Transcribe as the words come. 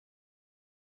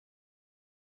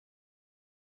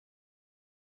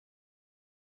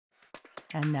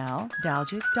And now,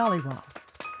 Daljit Dhaliwal.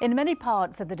 In many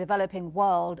parts of the developing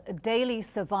world, daily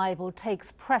survival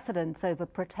takes precedence over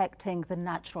protecting the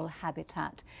natural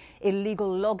habitat.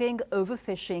 Illegal logging,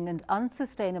 overfishing and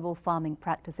unsustainable farming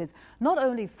practices not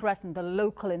only threaten the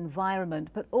local environment,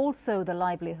 but also the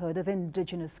livelihood of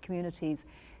indigenous communities.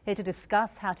 Here to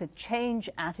discuss how to change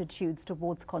attitudes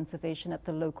towards conservation at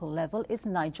the local level is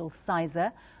Nigel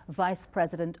Sizer, Vice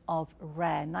President of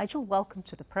RARE. Nigel, welcome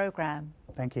to the program.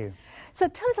 Thank you. So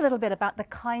tell us a little bit about the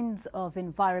kinds of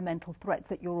environmental threats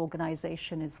that your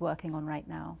organization is working on right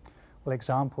now. Well,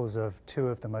 examples of two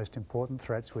of the most important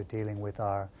threats we're dealing with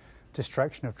are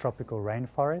destruction of tropical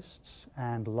rainforests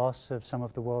and loss of some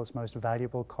of the world's most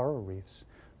valuable coral reefs.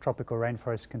 Tropical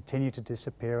rainforests continue to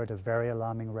disappear at a very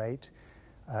alarming rate,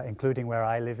 including where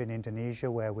I live in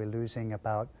Indonesia, where we're losing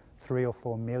about 3 or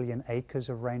 4 million acres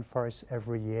of rainforests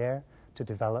every year to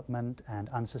development and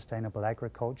unsustainable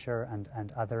agriculture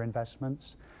and other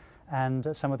investments. And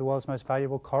some of the world's most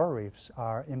valuable coral reefs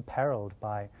are imperiled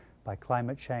by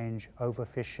climate change,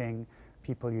 overfishing,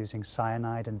 people using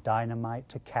cyanide and dynamite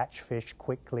to catch fish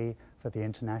quickly for the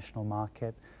international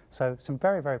market. So some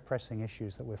very, very pressing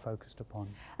issues that we're focused upon.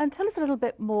 And tell us a little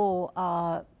bit more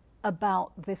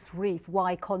about this reef,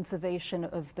 why conservation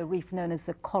of the reef known as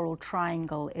the Coral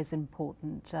Triangle is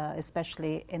important,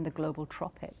 especially in the global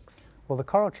tropics. Well, the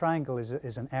Coral Triangle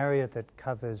is an area that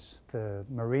covers the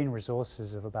marine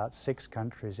resources of about 6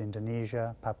 countries: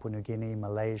 Indonesia, Papua New Guinea,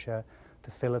 Malaysia,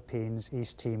 the Philippines,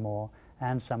 East Timor,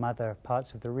 and some other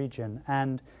parts of the region.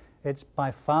 And it's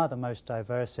by far the most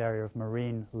diverse area of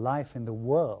marine life in the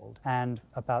world. And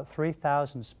about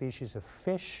 3,000 species of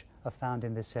fish are found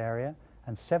in this area,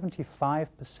 and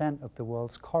 75% of the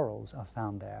world's corals are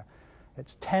found there.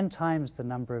 It's 10 times the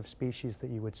number of species that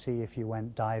you would see if you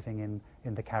went diving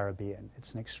in the Caribbean.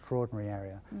 It's an extraordinary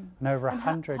area. And over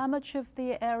 100... How much of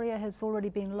the area has already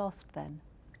been lost then?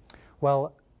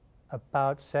 Well,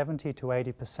 about 70 to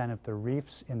 80% of the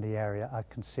reefs in the area are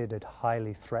considered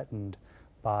highly threatened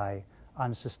by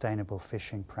unsustainable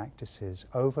fishing practices.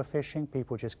 Overfishing,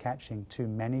 people just catching too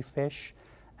many fish,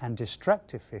 and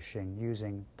destructive fishing,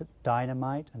 using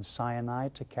dynamite and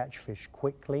cyanide to catch fish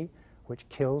quickly, which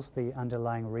kills the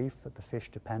underlying reef that the fish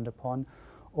depend upon,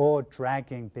 or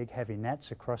dragging big heavy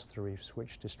nets across the reefs,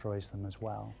 which destroys them as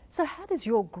well. So how does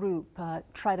your group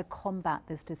try to combat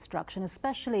this destruction,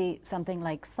 especially something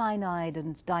like cyanide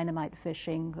and dynamite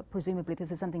fishing? Presumably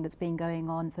this is something that's been going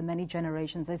on for many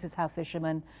generations. This is how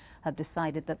fishermen have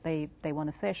decided that they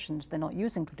want to fish, and they're not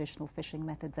using traditional fishing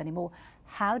methods anymore.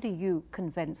 How do you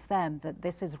convince them that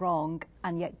this is wrong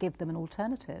and yet give them an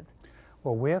alternative?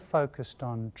 Well, we're focused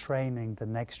on training the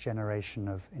next generation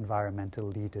of environmental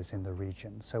leaders in the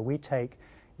region. So we take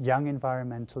young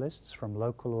environmentalists from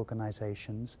local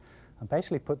organizations and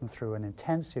basically put them through an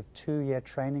intensive 2-year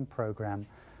training program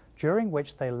during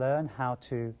which they learn how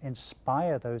to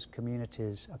inspire those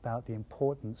communities about the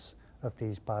importance of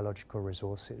these biological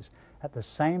resources, at the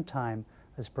same time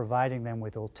as providing them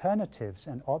with alternatives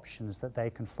and options that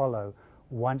they can follow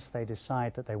once they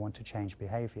decide that they want to change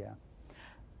behavior.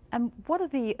 And what are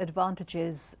the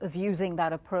advantages of using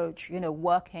that approach, you know,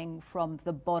 working from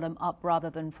the bottom up rather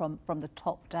than from the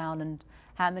top down? And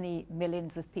how many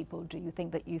millions of people do you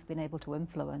think that you've been able to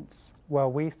influence?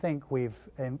 Well, we think we've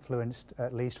influenced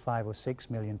at least 5 or 6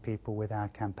 million people with our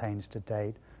campaigns to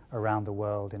date around the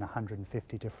world in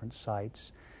 150 different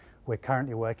sites. We're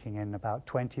currently working in about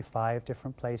 25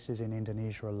 different places in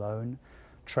Indonesia alone,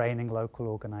 training local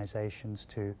organizations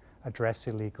to address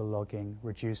illegal logging,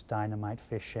 reduce dynamite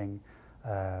fishing,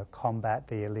 combat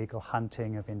the illegal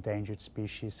hunting of endangered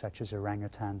species such as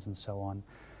orangutans and so on.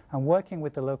 And working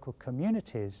with the local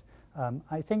communities,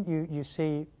 I think you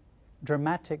see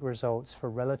dramatic results for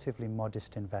relatively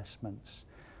modest investments.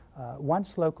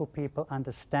 Once local people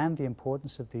understand the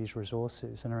importance of these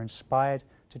resources and are inspired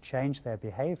to change their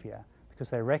behavior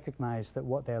because they recognize that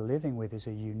what they're living with is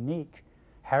a unique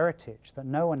heritage that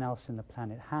no one else in the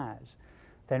planet has,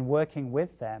 then working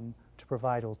with them to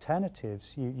provide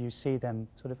alternatives, you see them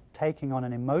sort of taking on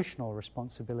an emotional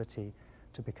responsibility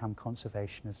to become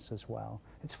conservationists as well.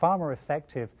 It's far more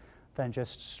effective than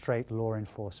just straight law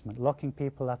enforcement. Locking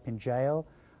people up in jail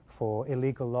for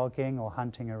illegal logging or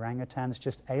hunting orangutans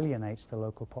just alienates the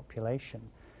local population.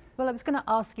 Well, I was going to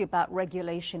ask you about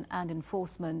regulation and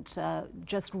enforcement.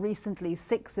 Just recently,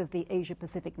 6 of the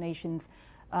Asia-Pacific nations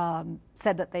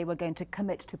said that they were going to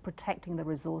commit to protecting the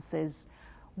resources.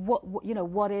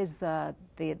 What is the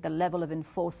level of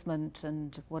enforcement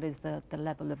and what is the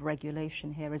level of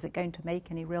regulation here? Is it going to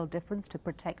make any real difference to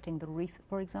protecting the reef,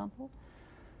 for example?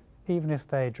 even if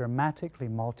they dramatically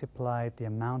multiplied the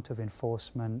amount of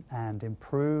enforcement and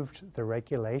improved the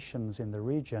regulations in the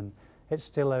region, it's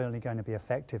still only going to be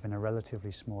effective in a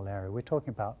relatively small area. We're talking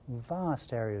about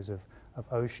vast areas of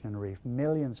ocean and reef,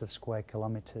 millions of square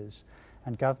kilometers,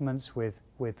 and governments with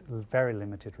very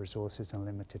limited resources and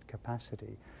limited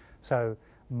capacity. So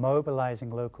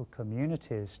mobilizing local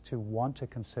communities to want to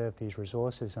conserve these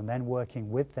resources and then working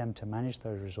with them to manage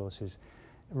those resources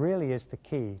really is the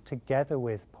key, together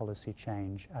with policy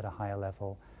change at a higher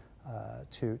level,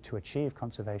 to achieve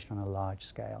conservation on a large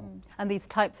scale. And these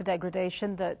types of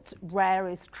degradation that RARE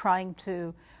is trying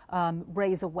to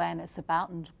raise awareness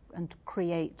about and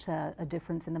create a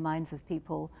difference in the minds of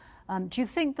people. Do you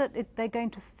think that they're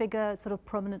going to figure sort of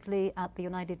prominently at the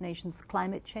United Nations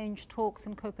climate change talks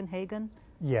in Copenhagen?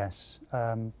 Yes,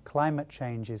 climate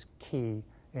change is key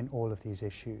in all of these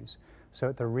issues. So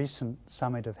at the recent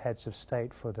summit of heads of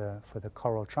state for the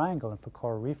Coral Triangle and for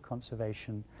coral reef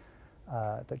conservation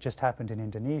that just happened in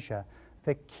Indonesia,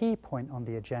 the key point on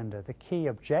the agenda, the key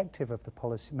objective of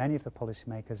many of the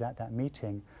policymakers at that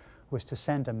meeting was to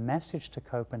send a message to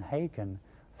Copenhagen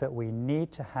that we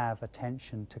need to have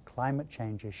attention to climate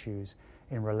change issues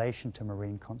in relation to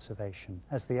marine conservation.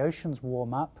 As the oceans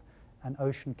warm up and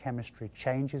ocean chemistry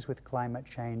changes with climate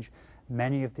change,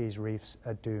 many of these reefs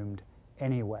are doomed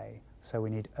anyway. So we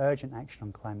need urgent action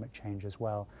on climate change as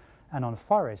well. And on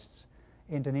forests,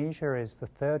 Indonesia is the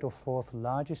third or fourth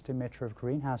largest emitter of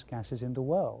greenhouse gases in the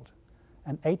world.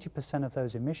 And 80% of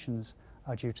those emissions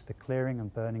are due to the clearing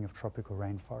and burning of tropical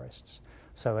rainforests.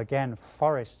 So again,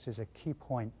 forests is a key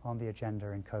point on the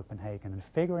agenda in Copenhagen, and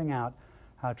figuring out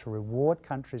how to reward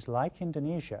countries like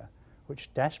Indonesia,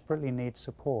 which desperately need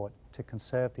support to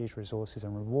conserve these resources,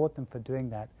 and reward them for doing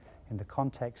that in the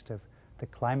context of the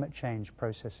climate change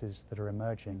processes that are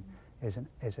emerging, is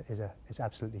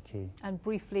absolutely key. And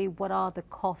briefly, what are the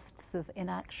costs of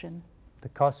inaction? The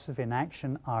costs of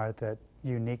inaction are that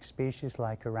unique species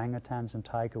like orangutans and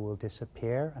tiger will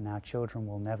disappear, and our children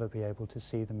will never be able to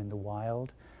see them in the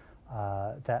wild,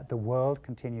 that the world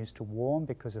continues to warm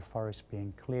because of forests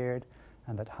being cleared,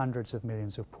 and that hundreds of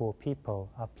millions of poor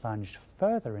people are plunged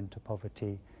further into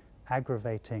poverty,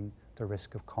 aggravating the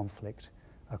risk of conflict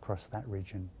across that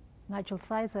region. Nigel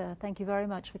Sizer, thank you very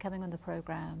much for coming on the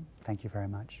programme. Thank you very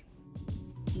much.